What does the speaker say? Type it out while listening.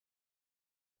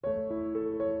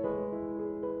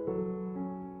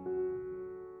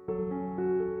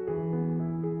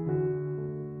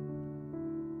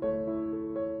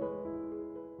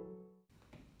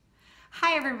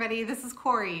everybody, this is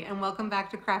Corie and welcome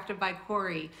back to Crafted by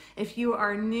Corie. If you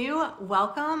are new,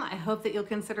 welcome. I hope that you'll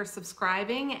consider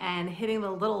subscribing and hitting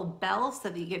the little bell so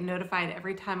that you get notified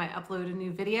every time I upload a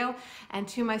new video. And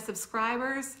to my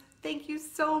subscribers, thank you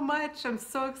so much. I'm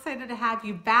so excited to have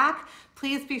you back.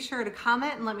 Please be sure to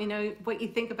comment and let me know what you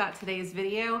think about today's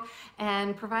video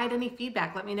and provide any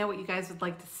feedback. Let me know what you guys would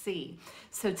like to see.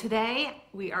 So today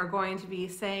we are going to be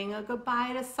saying a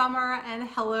goodbye to summer and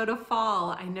hello to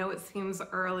fall. I know it seems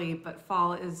early, but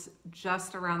fall is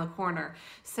just around the corner.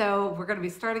 So we're going to be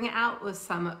starting out with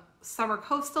some summer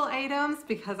coastal items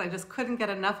because I just couldn't get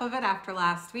enough of it after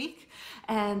last week.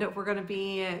 And we're going to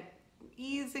be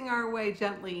easing our way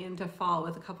gently into fall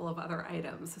with a couple of other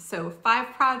items. So 5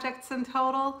 projects in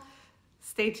total.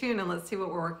 Stay tuned and let's see what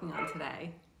we're working on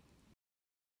today.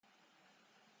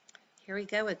 Here we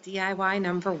go with DIY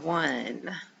number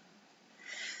 1.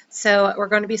 So we're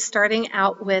going to be starting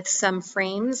out with some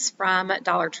frames from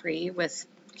Dollar Tree with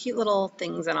cute little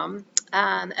things in them,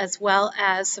 as well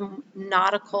as some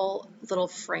nautical little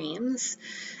frames,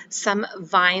 some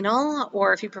vinyl,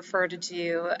 or if you prefer to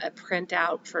do a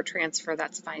printout for transfer,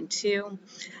 that's fine too.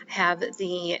 I have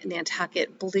the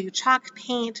Nantucket blue chalk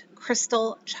paint,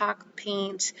 crystal chalk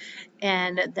paint,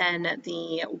 and then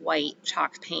the white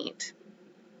chalk paint.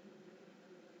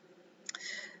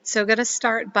 So I'm going to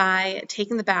start by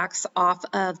taking the backs off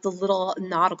of the little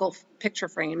nautical picture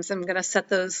frames. I'm going to set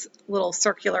those little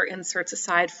circular inserts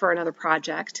aside for another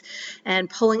project and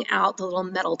pulling out the little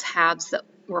metal tabs that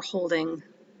we're holding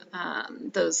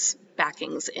those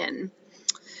backings in.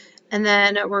 And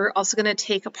then we're also going to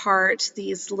take apart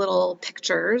these little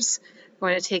pictures.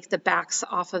 We're going to take the backs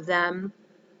off of them,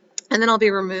 and then I'll be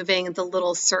removing the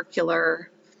little circular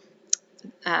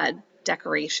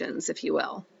decorations, if you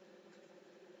will.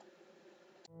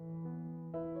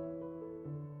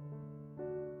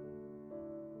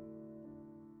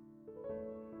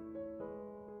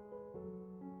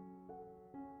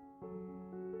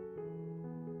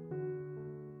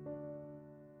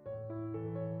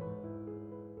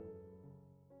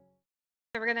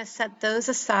 So we're going to set those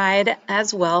aside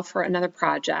as well for another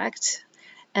project.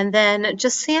 And then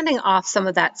just sanding off some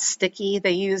of that sticky.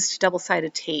 They used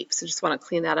double-sided tape, so just want to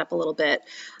clean that up a little bit.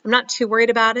 I'm not too worried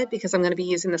about it because I'm going to be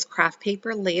using this craft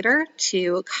paper later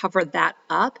to cover that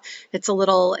up. It's a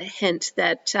little hint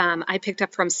that I picked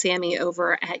up from Sammy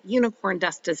over at Unicorn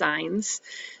Dust Designs.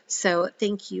 So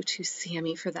thank you to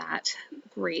Sammy for that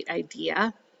great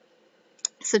idea.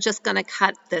 So just going to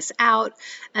cut this out,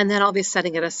 and then I'll be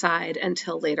setting it aside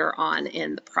until later on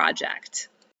in the project.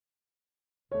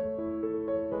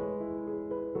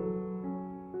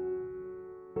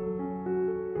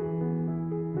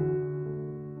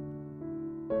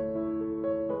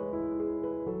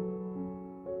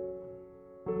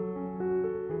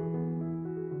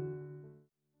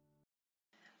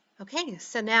 Okay,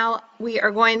 so now we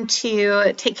are going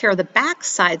to take care of the back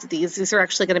sides of these. These are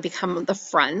actually going to become the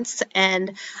fronts,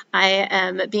 and I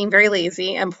am being very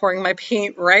lazy and pouring my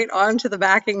paint right onto the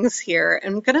backings here.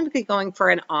 I'm going to be going for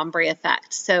an ombre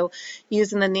effect. So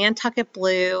using the Nantucket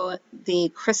blue, the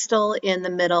crystal in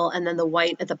the middle, and then the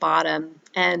white at the bottom.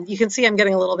 And you can see I'm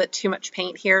getting a little bit too much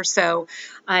paint here, so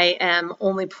I am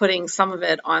only putting some of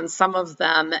it on some of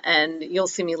them, and you'll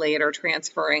see me later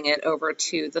transferring it over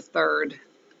to the third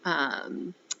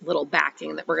little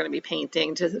backing that we're going to be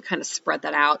painting to kind of spread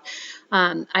that out.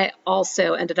 I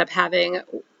also ended up having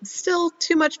still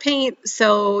too much paint,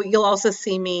 so you'll also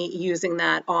see me using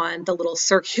that on the little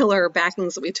circular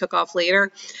backings that we took off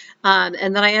later. And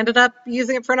then I ended up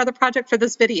using it for another project for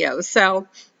this video, so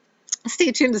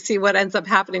stay tuned to see what ends up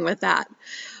happening with that.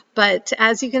 But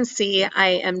as you can see, I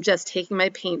am just taking my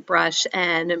paintbrush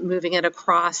and moving it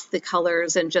across the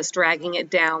colors and just dragging it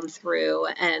down through,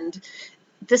 and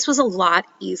this was a lot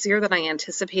easier than I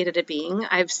anticipated it being.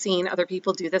 I've seen other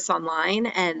people do this online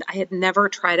and I had never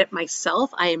tried it myself.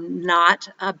 I am not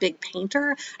a big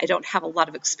painter. I don't have a lot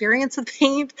of experience with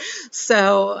paint,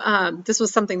 so this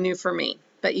was something new for me.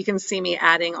 But you can see me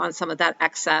adding on some of that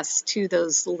excess to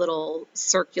those little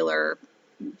circular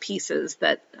pieces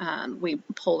that we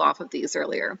pulled off of these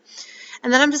earlier.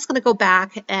 And then I'm just going to go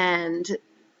back and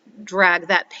drag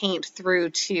that paint through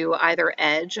to either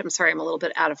edge. I'm sorry, I'm a little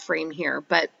bit out of frame here,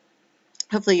 but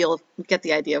hopefully you'll get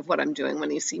the idea of what I'm doing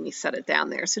when you see me set it down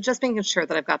there. So just making sure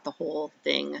that I've got the whole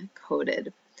thing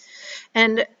coated.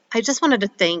 And I just wanted to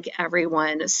thank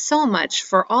everyone so much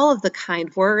for all of the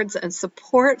kind words and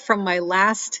support from my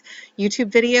last YouTube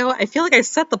video. I feel like I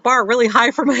set the bar really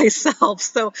high for myself,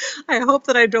 so I hope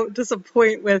that I don't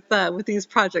disappoint with these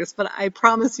projects, but I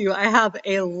promise you I have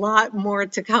a lot more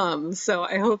to come, so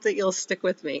I hope that you'll stick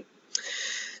with me.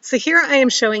 So here I am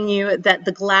showing you that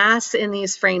the glass in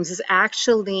these frames is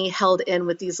actually held in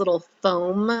with these little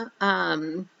foam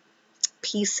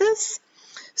pieces.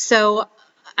 So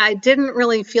I didn't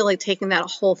really feel like taking that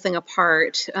whole thing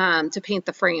apart to paint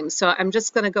the frame. So I'm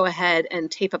just going to go ahead and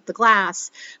tape up the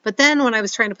glass. But then when I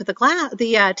was trying to put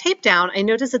the tape down, I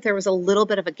noticed that there was a little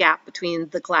bit of a gap between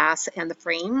the glass and the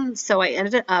frame. So I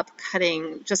ended up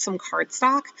cutting just some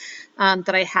cardstock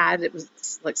that I had. It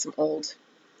was like some old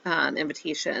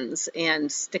invitations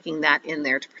and sticking that in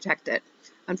there to protect it.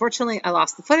 Unfortunately, I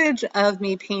lost the footage of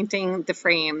me painting the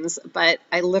frames, but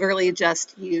I literally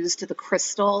just used the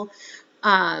crystal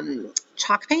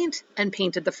chalk paint and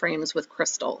painted the frames with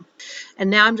crystal. And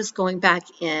now I'm just going back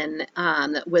in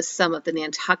with some of the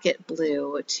Nantucket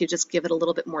blue to just give it a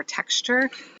little bit more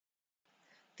texture.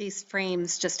 These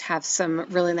frames just have some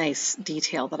really nice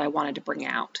detail that I wanted to bring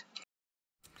out.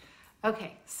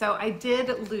 Okay, so I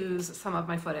did lose some of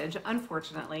my footage,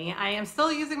 unfortunately. I am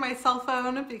still using my cell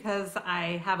phone because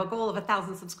I have a goal of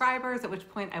 1,000 subscribers, at which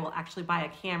point I will actually buy a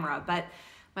camera, but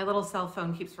my little cell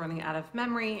phone keeps running out of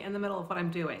memory in the middle of what I'm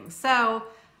doing. So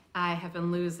I have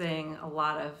been losing a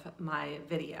lot of my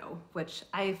video, which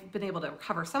I've been able to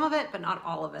recover some of it, but not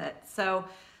all of it. So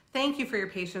thank you for your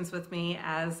patience with me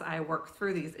as I work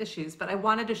through these issues, but I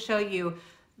wanted to show you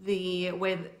the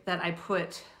way that I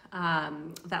put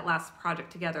that last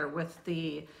project together with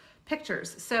the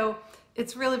pictures. So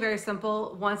it's really very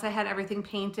simple. Once I had everything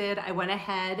painted, I went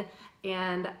ahead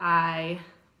and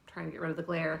trying to get rid of the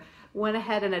glare, went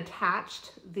ahead and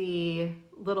attached the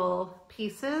little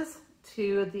pieces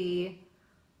to the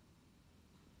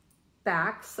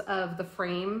backs of the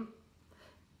frame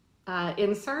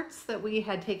inserts that we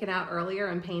had taken out earlier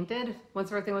and painted. Once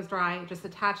everything was dry, just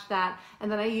attached that. And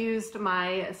then I used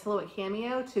my Silhouette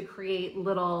Cameo to create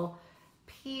little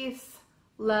peace,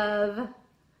 love,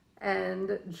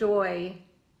 and joy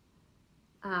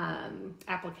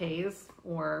appliques,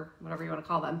 or whatever you want to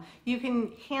call them. You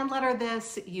can hand letter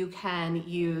this, you can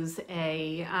use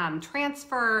a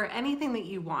transfer, anything that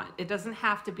you want. It doesn't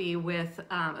have to be with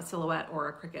a silhouette or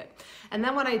a Cricut. And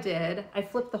then what I did, I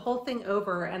flipped the whole thing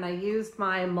over and I used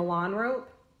my Manila,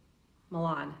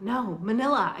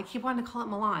 I keep wanting to call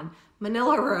it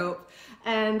Manila rope,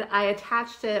 and I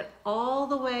attached it all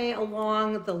the way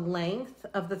along the length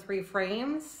of the 3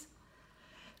 frames,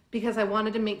 because I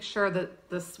wanted to make sure that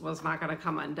this was not going to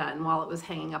come undone while it was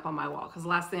hanging up on my wall, because the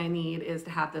last thing I need is to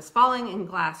have this falling and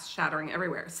glass shattering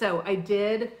everywhere. So I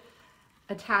did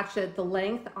attach it the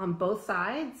length on both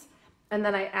sides, and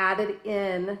then I added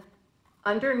in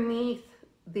underneath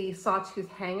the sawtooth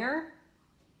hanger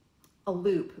a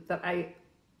loop that I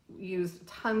used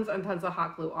tons and tons of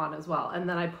hot glue on as well. And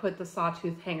then I put the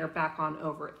sawtooth hanger back on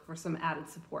over it for some added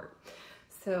support.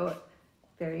 So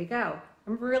there you go.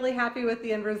 I'm really happy with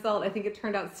the end result. I think it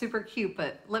turned out super cute,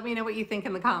 but let me know what you think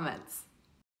in the comments.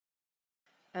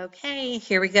 Okay,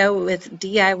 here we go with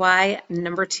DIY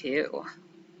number 2.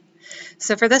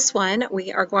 So for this one,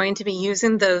 we are going to be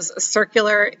using those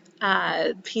circular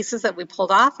pieces that we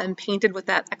pulled off and painted with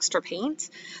that extra paint.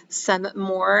 Some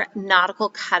more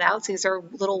nautical cutouts. These are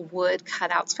little wood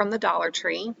cutouts from the Dollar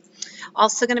Tree.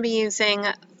 Also going to be using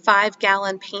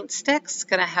 5-gallon paint sticks.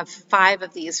 Going to have 5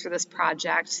 of these for this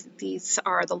project. These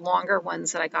are the longer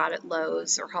ones that I got at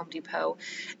Lowe's or Home Depot.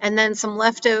 And then some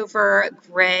leftover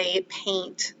gray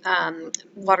paint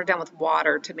watered down with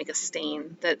water to make a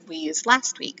stain that we used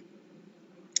last week.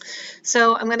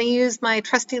 So I'm going to use my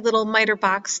trusty little miter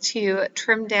box to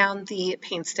trim down the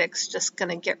paint sticks. Just going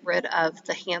to get rid of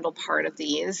the handle part of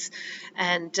these.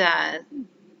 And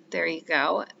there you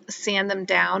go. Sand them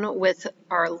down with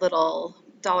our little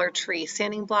Dollar Tree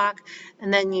sanding block,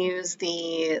 and then use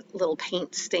the little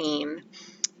paint stain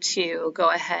to go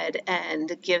ahead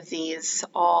and give these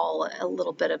all a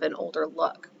little bit of an older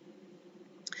look.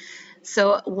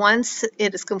 So once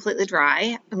it is completely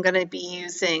dry, I'm going to be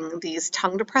using these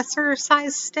tongue depressor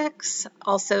size sticks,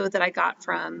 also that I got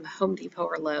from Home Depot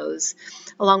or Lowe's,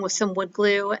 along with some wood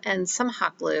glue and some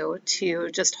hot glue to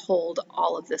just hold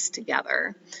all of this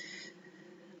together.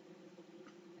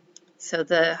 So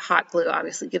the hot glue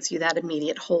obviously gives you that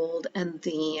immediate hold, and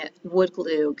the wood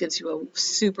glue gives you a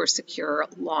super secure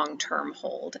long-term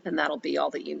hold, and that'll be all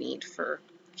that you need for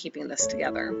keeping this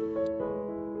together.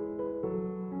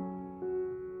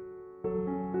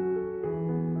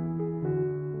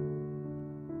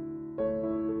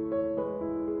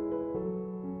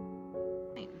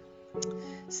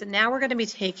 So now we're going to be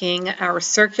taking our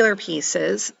circular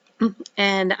pieces,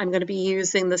 and I'm going to be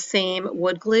using the same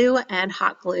wood glue and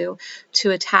hot glue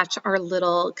to attach our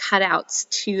little cutouts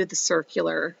to the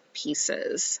circular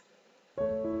pieces.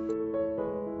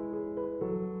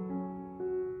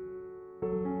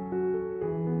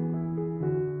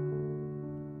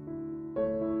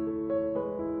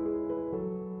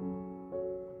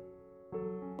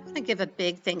 I give a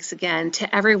big thanks again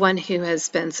to everyone who has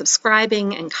been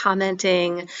subscribing and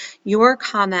commenting. Your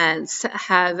comments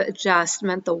have just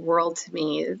meant the world to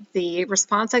me. The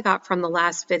response I got from the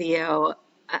last video,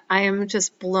 I am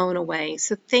just blown away.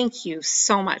 So thank you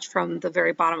so much from the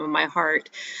very bottom of my heart.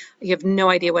 You have no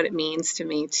idea what it means to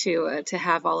me to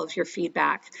have all of your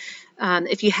feedback.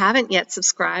 If you haven't yet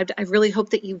subscribed, I really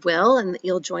hope that you will and that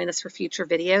you'll join us for future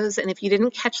videos. And if you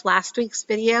didn't catch last week's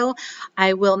video,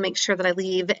 I will make sure that I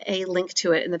leave a link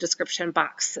to it in the description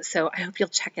box. So I hope you'll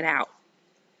check it out.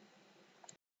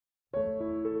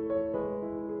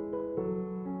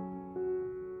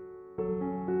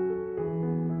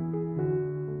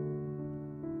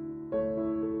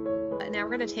 Now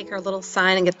we're going to take our little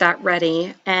sign and get that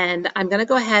ready. And I'm going to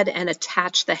go ahead and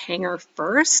attach the hanger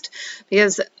first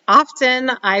because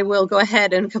often I will go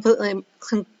ahead and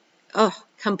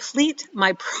complete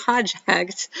my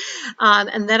project,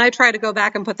 and then I try to go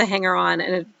back and put the hanger on,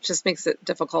 and it just makes it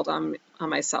difficult on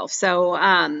myself. So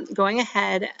going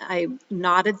ahead, I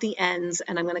knotted the ends,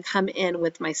 and I'm going to come in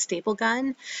with my staple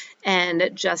gun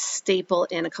and just staple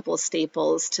in a couple of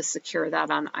staples to secure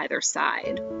that on either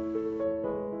side.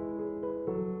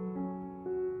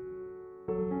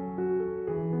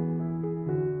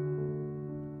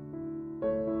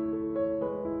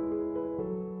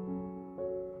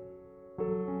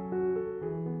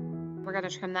 We're going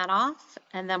to trim that off,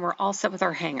 and then we're all set with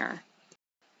our hanger.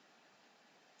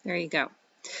 There you go.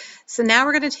 So now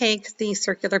we're going to take the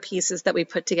circular pieces that we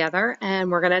put together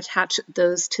and we're going to attach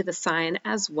those to the sign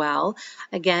as well.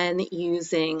 Again,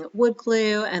 using wood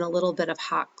glue and a little bit of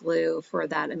hot glue for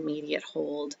that immediate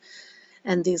hold.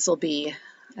 And these will be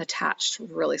attached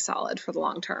really solid for the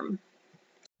long term.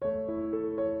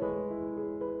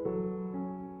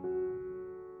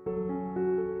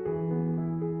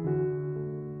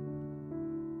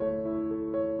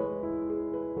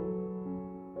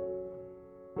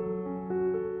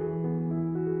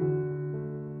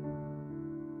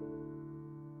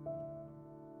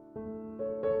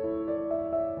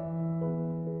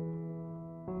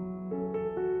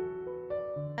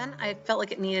 I felt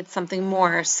like it needed something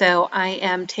more, so I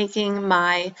am taking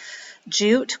my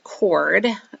jute cord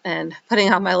and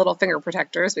putting on my little finger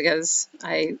protectors because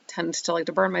I tend to like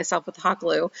to burn myself with hot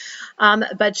glue,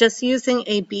 but just using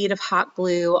a bead of hot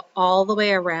glue all the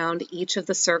way around each of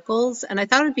the circles. And I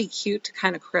thought it would be cute to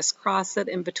kind of crisscross it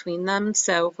in between them,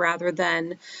 so rather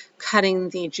than cutting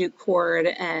the jute cord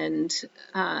and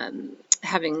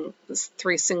having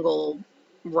 3 single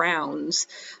rounds,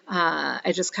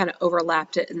 I just kind of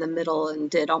overlapped it in the middle and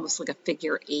did almost like a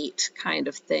figure 8 kind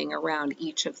of thing around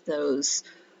each of those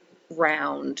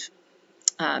round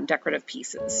decorative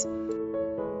pieces.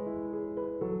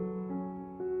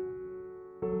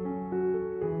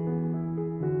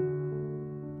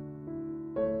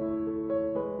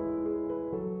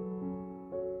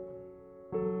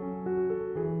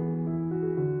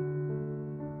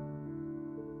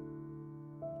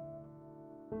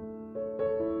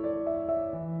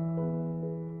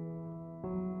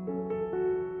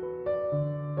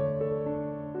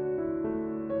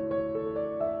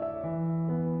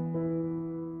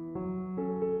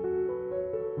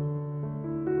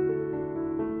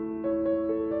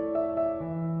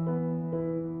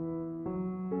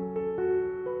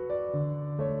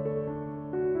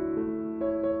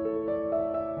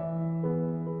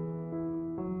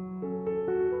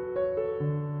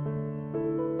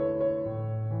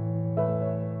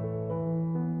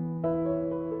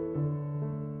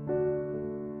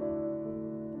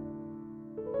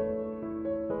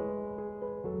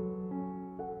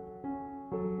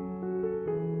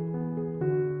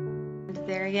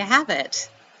 There you have it.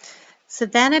 So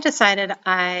then I decided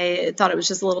I thought it was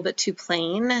just a little bit too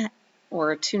plain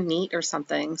or too neat or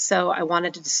something. So I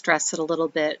wanted to distress it a little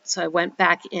bit. So I went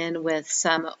back in with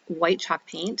some white chalk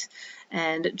paint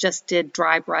and just did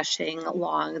dry brushing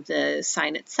along the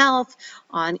sign itself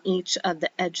on each of the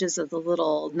edges of the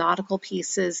little nautical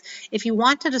pieces. If you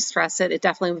want to distress it, it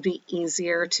definitely would be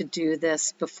easier to do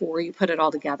this before you put it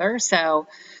all together. So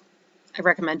I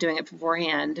recommend doing it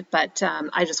beforehand, but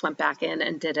I just went back in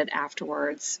and did it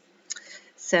afterwards.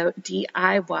 So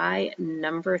DIY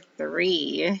number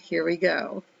 3, here we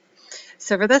go.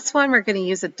 So for this one, we're going to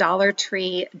use a Dollar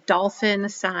Tree dolphin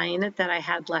sign that I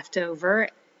had left over.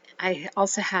 I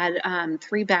also had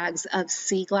 3 bags of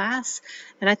sea glass,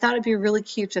 and I thought it'd be really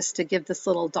cute just to give this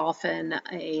little dolphin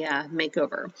a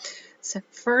makeover. So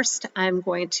first, I'm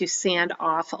going to sand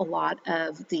off a lot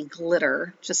of the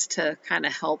glitter just to kind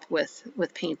of help with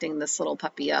painting this little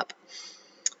puppy up.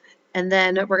 And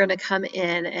then we're going to come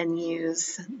in and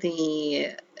use the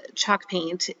chalk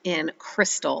paint in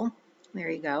crystal There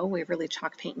you go, Waverly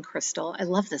Chalk Paint and Crystal. I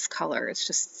love this color. It's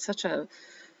just such a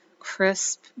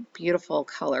crisp, beautiful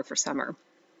color for summer.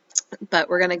 But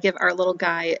we're going to give our little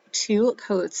guy 2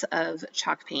 coats of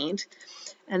chalk paint.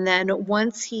 And then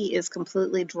once he is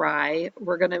completely dry,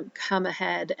 we're going to come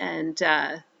ahead and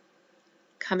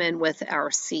come in with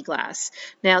our sea glass.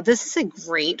 Now, this is a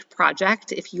great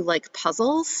project if you like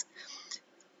puzzles.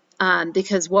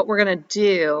 Because what we're going to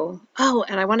do, oh,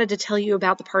 and I wanted to tell you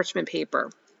about the parchment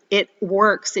paper. It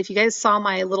works. If you guys saw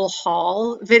my little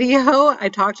haul video, I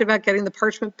talked about getting the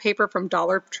parchment paper from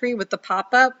Dollar Tree with the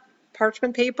pop-up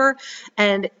parchment paper,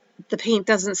 and the paint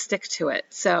doesn't stick to it.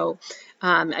 So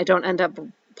I don't end up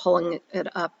pulling it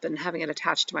up and having it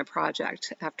attached to my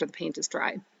project after the paint is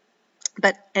dry.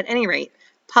 But at any rate,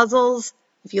 puzzles,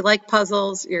 if you like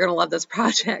puzzles, you're going to love this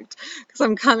project because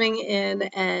I'm coming in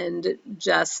and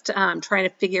just trying to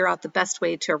figure out the best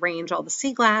way to arrange all the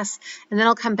sea glass, and then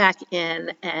I'll come back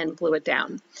in and glue it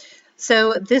down.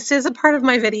 So this is a part of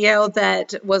my video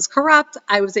that was corrupt.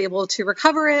 I was able to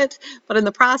recover it, but in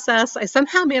the process, I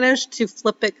somehow managed to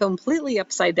flip it completely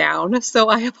upside down. So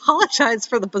I apologize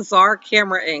for the bizarre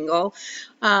camera angle.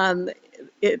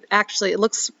 It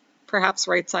looks perhaps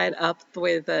right side up the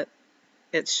way that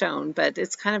it's shown, but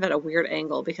it's kind of at a weird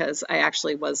angle because I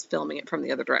actually was filming it from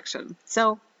the other direction.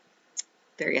 So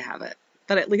there you have it.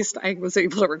 But at least I was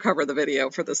able to recover the video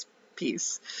for this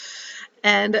piece.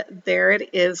 And there it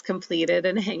is, completed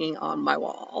and hanging on my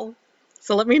wall.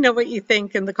 So let me know what you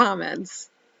think in the comments.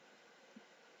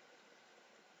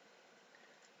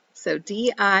 So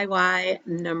DIY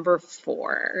number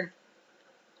 4.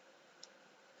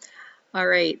 All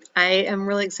right, I am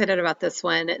really excited about this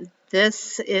one.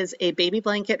 This is a baby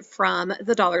blanket from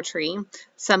the Dollar Tree,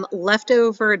 some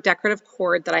leftover decorative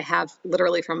cord that I have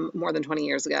literally from more than 20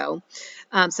 years ago,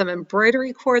 some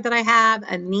embroidery cord that I have,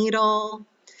 a needle.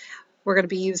 We're going to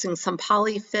be using some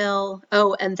polyfill.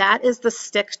 Oh, and that is the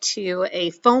stick to a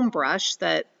foam brush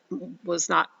that was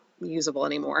not usable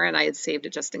anymore, and I had saved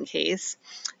it just in case.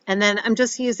 And then I'm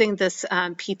just using this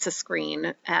pizza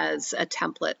screen as a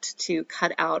template to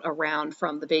cut out around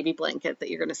from the baby blanket that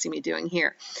you're going to see me doing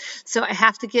here. So I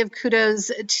have to give kudos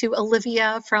to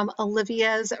Olivia from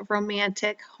Olivia's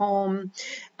Romantic Home.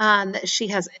 She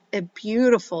has a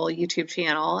beautiful YouTube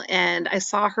channel, and I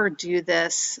saw her do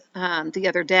this the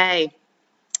other day.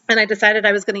 And I decided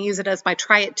I was going to use it as my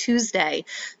Try It Tuesday.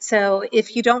 So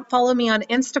if you don't follow me on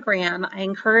Instagram, I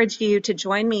encourage you to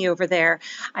join me over there.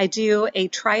 I do a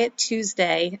Try It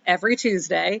Tuesday every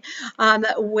Tuesday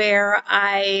where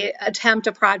I attempt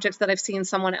a project that I've seen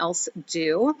someone else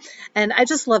do. And I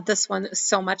just love this one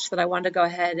so much that I wanted to go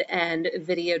ahead and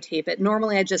videotape it.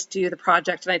 Normally I just do the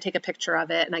project and I take a picture of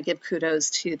it and I give kudos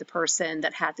to the person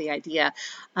that had the idea,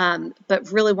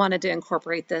 but really wanted to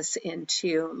incorporate this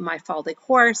into my fall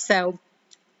decor. So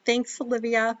thanks,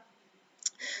 Olivia.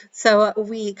 So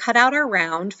we cut out our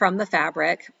round from the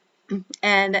fabric,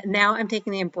 and now I'm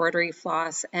taking the embroidery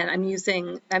floss and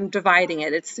I'm dividing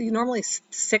it. It's normally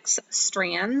 6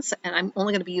 strands, and I'm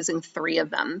only going to be using 3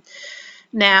 of them.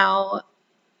 Now,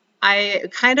 I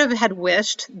kind of had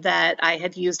wished that I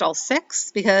had used all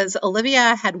 6 because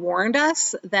Olivia had warned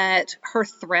us that her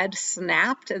thread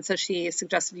snapped, and so she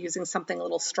suggested using something a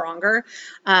little stronger.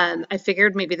 I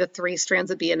figured maybe the 3 strands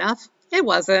would be enough. It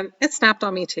wasn't. It snapped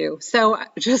on me too. So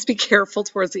just be careful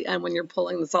towards the end when you're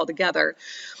pulling this all together.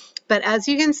 But as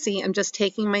you can see, I'm just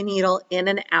taking my needle in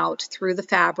and out through the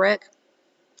fabric.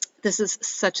 This is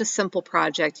such a simple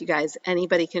project, you guys.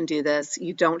 Anybody can do this.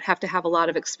 You don't have to have a lot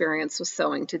of experience with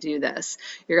sewing to do this.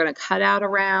 You're going to cut out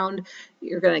around,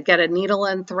 you're going to get a needle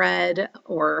and thread,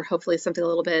 or hopefully something a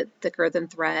little bit thicker than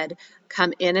thread,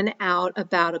 come in and out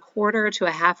about 1/4 to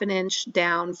 1/2 inch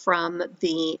down from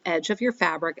the edge of your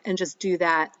fabric, and just do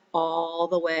that all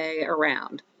the way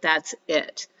around. That's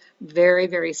it. Very,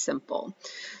 very simple.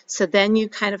 So then you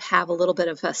kind of have a little bit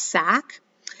of a sack.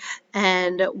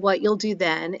 And what you'll do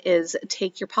then is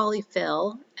take your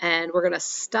polyfill, and we're going to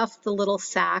stuff the little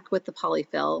sack with the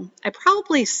polyfill. I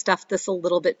probably stuffed this a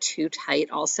little bit too tight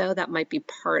also. That might be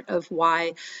part of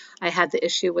why I had the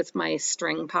issue with my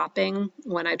string popping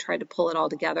when I tried to pull it all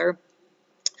together.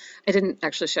 I didn't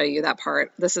actually show you that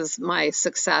part. This is my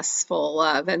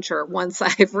successful venture. Once I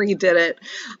redid it,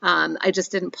 I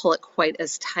just didn't pull it quite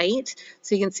as tight.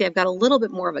 So you can see I've got a little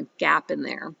bit more of a gap in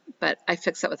there, but I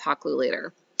fix it with hot glue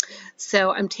later.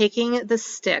 So I'm taking the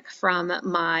stick from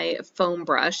my foam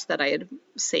brush that I had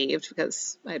saved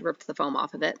because I had ripped the foam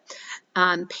off of it,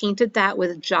 painted that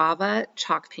with Java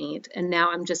chalk paint, and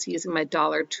now I'm just using my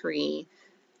Dollar Tree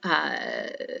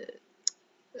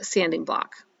sanding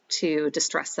block to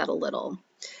distress that a little.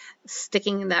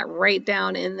 sticking that right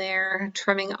down in there,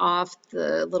 trimming off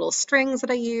the little strings that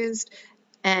I used,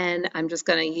 and I'm just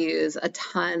going to use a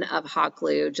ton of hot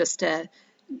glue just to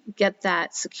get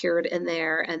that secured in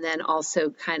there, and then also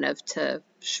kind of to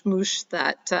smoosh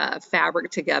that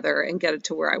fabric together and get it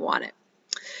to where I want it.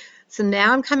 So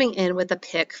now I'm coming in with a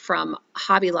pick from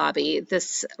Hobby Lobby.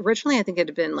 This originally, I think it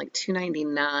had been like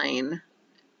 $2.99.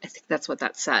 I think that's what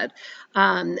that said.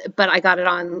 But I got it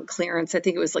on clearance. I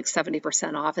think it was like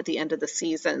 70% off at the end of the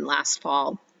season last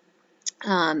fall.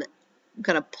 Um, I'm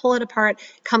gonna pull it apart.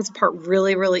 It comes apart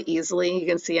really, really easily. You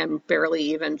can see I'm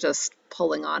barely even just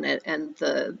pulling on it, and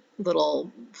the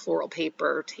little floral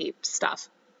paper tape stuff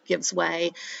gives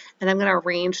way. And I'm gonna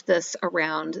arrange this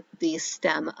around the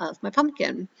stem of my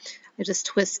pumpkin. I just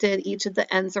twisted each of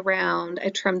the ends around. I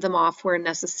trimmed them off where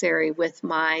necessary with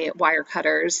my wire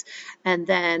cutters, and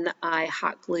then I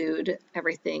hot glued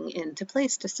everything into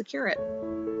place to secure it.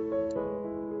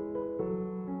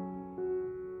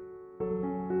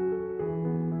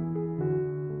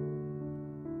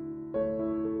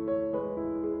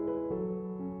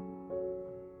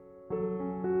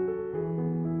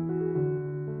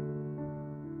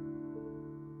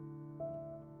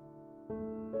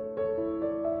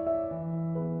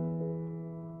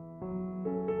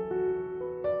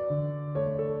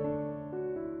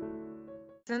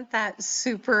 Isn't that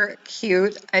super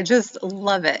cute? I just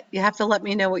love it. You have to let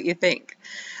me know what you think.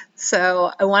 So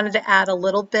I wanted to add a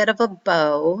little bit of a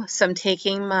bow. So I'm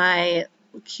taking my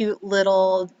cute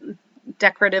little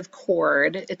decorative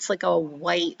cord. It's like a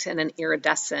white and an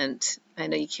iridescent. I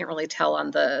know you can't really tell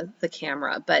on the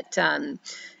camera, but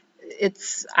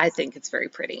I think it's very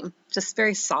pretty, just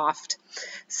very soft.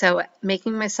 So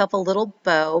making myself a little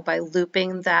bow by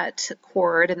looping that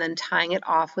cord and then tying it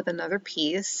off with another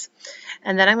piece.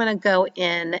 And then I'm going to go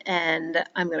in and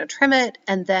I'm going to trim it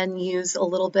and then use a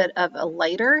little bit of a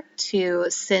lighter to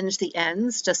singe the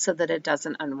ends just so that it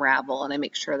doesn't unravel, and I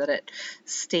make sure that it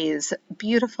stays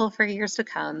beautiful for years to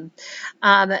come.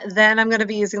 Then I'm going to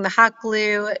be using the hot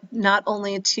glue not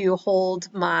only to hold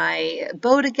my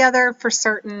bow together for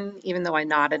certain, even though I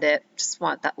knotted it, just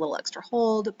want that little extra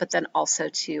hold, but then also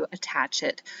to attach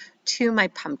it to my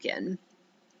pumpkin.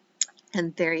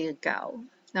 And there you go.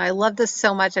 Now, I love this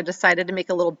so much, I decided to make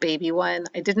a little baby one.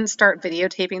 I didn't start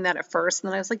videotaping that at first,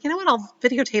 and then I was like, you know what, I'll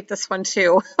videotape this one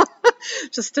too,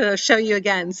 just to show you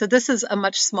again. So this is a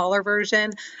much smaller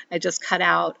version. I just cut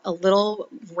out a little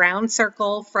round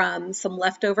circle from some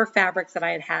leftover fabric that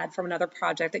I had had from another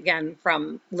project, again,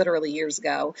 from literally years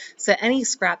ago. So any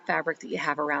scrap fabric that you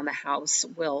have around the house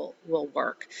will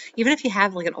work. Even if you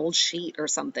have like an old sheet or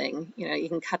something, you know, you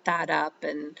can cut that up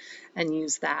and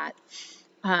use that.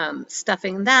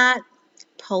 Stuffing that,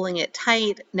 pulling it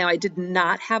tight. Now, I did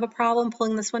not have a problem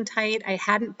pulling this one tight. I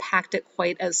hadn't packed it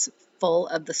quite as full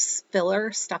of the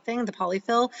filler stuffing, the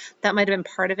polyfill. That might have been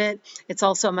part of it. It's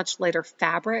also a much lighter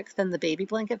fabric than the baby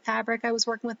blanket fabric I was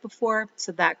working with before,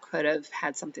 so that could have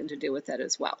had something to do with it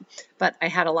as well. But I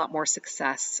had a lot more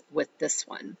success with this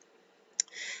one.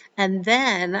 And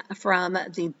then from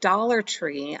the Dollar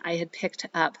Tree, I had picked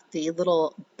up the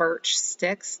little birch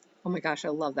sticks. Oh my gosh, I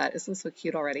love that. Isn't this so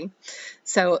cute already?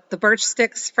 So the birch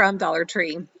sticks from Dollar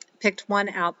Tree, picked one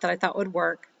out that I thought would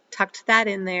work, tucked that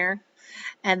in there,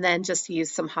 and then just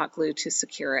used some hot glue to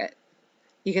secure it.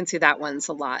 You can see that one's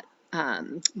a lot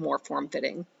more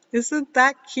form-fitting. Isn't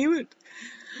that cute?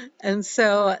 And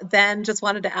so then just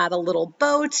wanted to add a little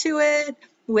bow to it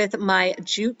with my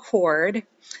jute cord.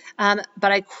 But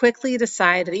I quickly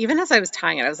decided, even as I was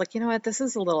tying it, I was like, you know what, this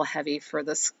is a little heavy for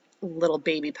this little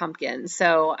baby pumpkin.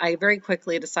 So I very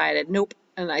quickly decided, nope,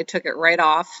 and I took it right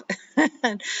off.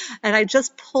 And I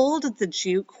just pulled the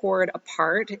jute cord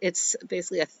apart. It's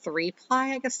basically a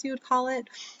 3-ply, I guess you would call it.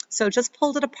 So just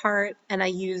pulled it apart, and I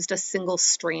used a single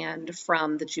strand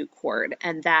from the jute cord,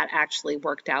 and that actually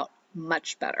worked out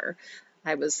much better.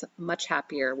 I was much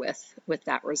happier with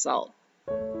that result.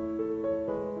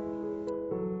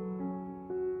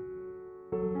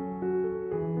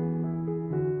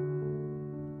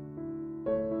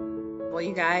 Well,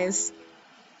 you guys,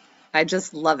 I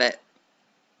just love it.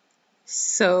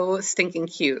 So stinking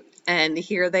cute. And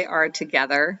here they are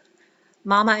together,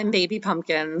 Mama and baby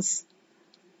pumpkins.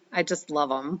 I just love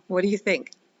them. What do you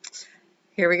think?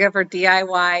 Here we go for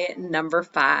DIY number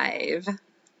 5.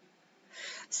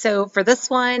 So for this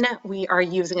one, we are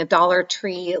using a Dollar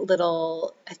Tree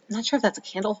little, I'm not sure if that's a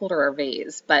candle holder or a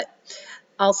vase, but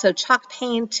also chalk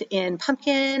paint in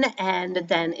pumpkin and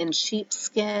then in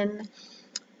sheepskin.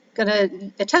 Gonna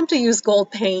attempt to use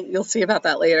gold paint, you'll see about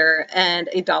that later, and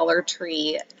a Dollar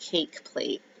Tree cake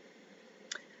plate.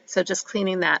 So just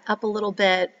cleaning that up a little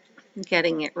bit.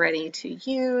 getting it ready to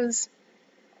use.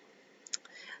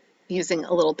 Using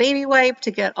a little baby wipe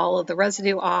to get all of the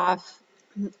residue off.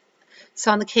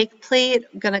 So on the cake plate,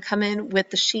 I'm going to come in with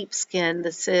the sheepskin.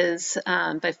 This is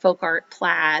by Folk Art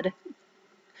Plaid.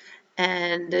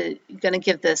 And I'm going to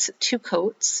give this 2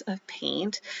 coats of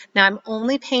paint. Now I'm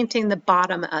only painting the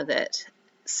bottom of it.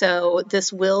 So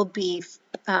this will be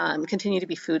continue to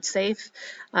be food safe.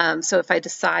 So if I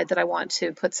decide that I want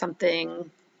to put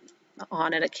something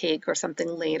on it, a cake or something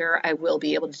later, I will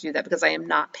be able to do that because I am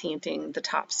not painting the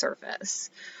top surface.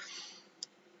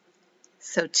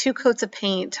 So 2 coats of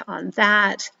paint on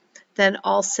that, then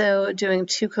also doing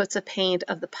 2 coats of paint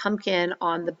of the pumpkin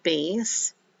on the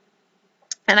base.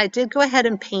 And I did go ahead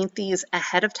and paint these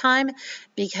ahead of time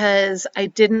because I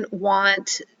didn't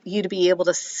want you to be able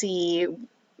to see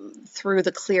through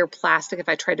the clear plastic. If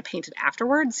I tried to paint it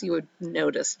afterwards, you would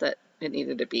notice that it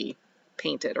needed to be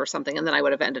painted or something, and then I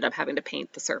would have ended up having to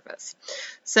paint the surface.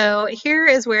 So here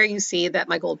is where you see that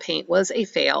my gold paint was a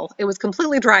fail. It was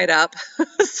completely dried up.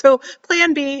 So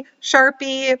plan B,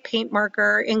 Sharpie, paint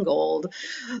marker in gold.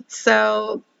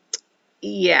 So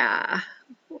yeah,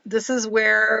 this is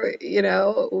where,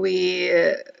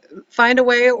 we find a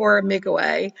way or make a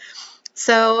way.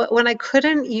 So when I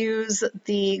couldn't use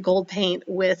the gold paint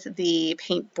with the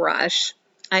paintbrush,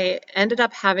 I ended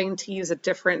up having to use a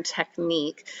different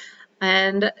technique.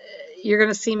 And you're going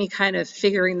to see me kind of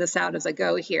figuring this out as I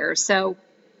go here. So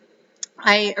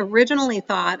I originally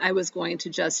thought I was going to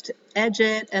just edge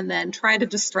it and then try to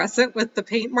distress it with the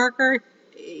paint marker.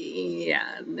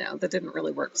 Yeah, no, that didn't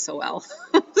really work so well.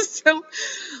 So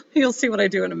you'll see what I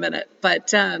do in a minute.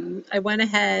 But I went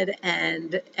ahead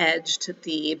and edged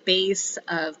the base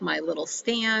of my little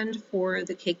stand for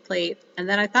the cake plate. And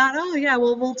then I thought, oh yeah,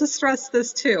 well, we'll distress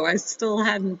this too. I still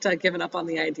hadn't given up on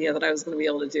the idea that I was going to be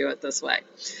able to do it this way.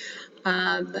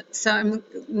 So I'm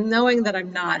knowing that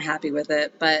I'm not happy with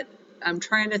it, but I'm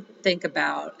trying to think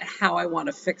about how I want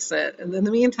to fix it. And in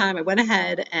the meantime, I went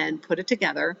ahead and put it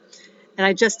together. And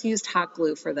I just used hot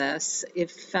glue for this.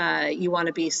 If you want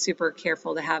to be super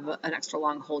careful to have an extra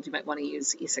long hold, you might want to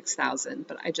use E6000,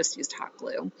 but I just used hot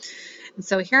glue. And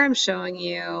so here I'm showing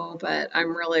you, but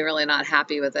I'm really, really not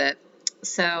happy with it.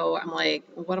 So I'm like,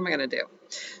 what am I going to do?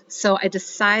 So I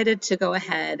decided to go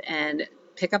ahead and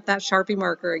pick up that Sharpie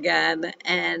marker again,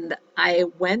 and I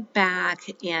went back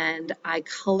and I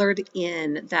colored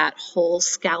in that whole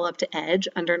scalloped edge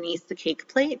underneath the cake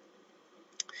plate.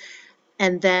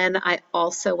 And then I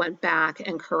also went back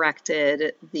and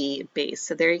corrected the base.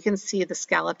 So there you can see the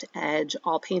scalloped edge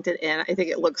all painted in. I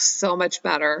think it looks so much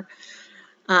better.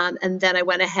 And then I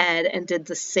went ahead and did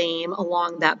the same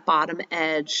along that bottom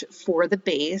edge for the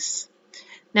base.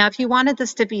 Now, if you wanted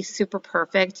this to be super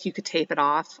perfect, you could tape it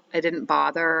off. I didn't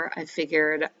bother. I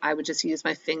figured I would just use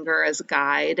my finger as a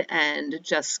guide and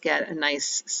just get a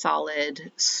nice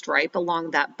solid stripe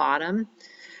along that bottom.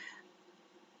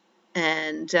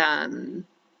 And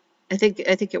I think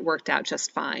it worked out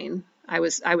just fine. I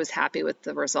was happy with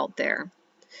the result there.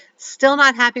 Still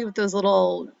not happy with those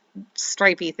little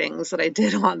stripey things that I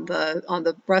did on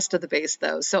the rest of the base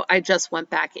though. So I just went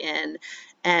back in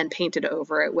and painted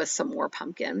over it with some more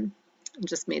pumpkin and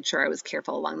just made sure I was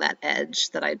careful along that edge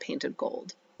that I painted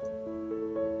gold.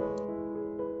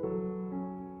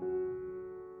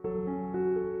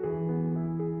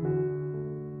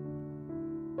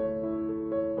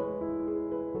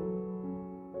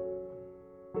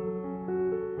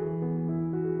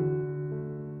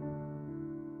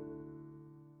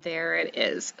 There it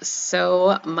is.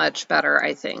 So much better,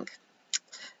 I think.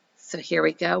 So here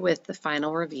we go with the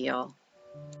final reveal.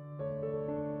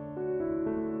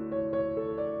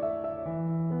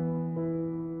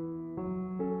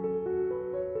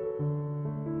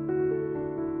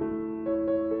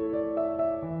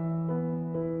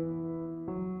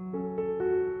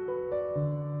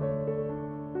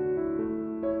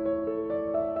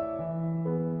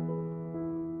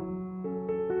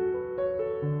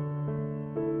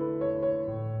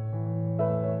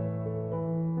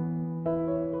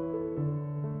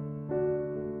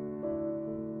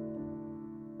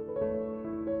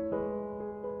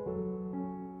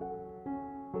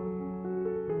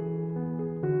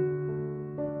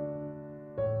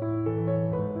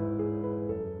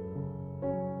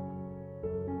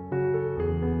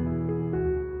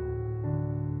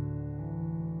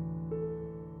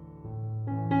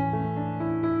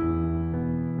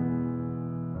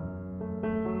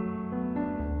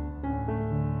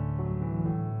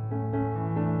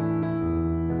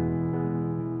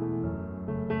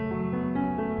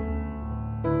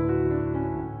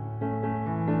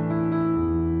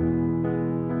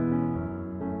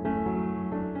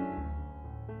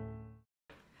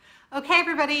 Okay,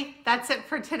 everybody, that's it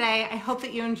for today. I hope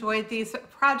that you enjoyed these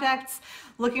projects.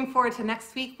 Looking forward to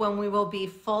next week when we will be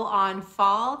full on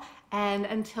fall. And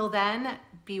until then,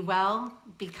 be well,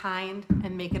 be kind,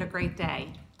 and make it a great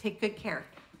day. Take good care.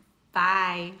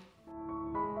 Bye.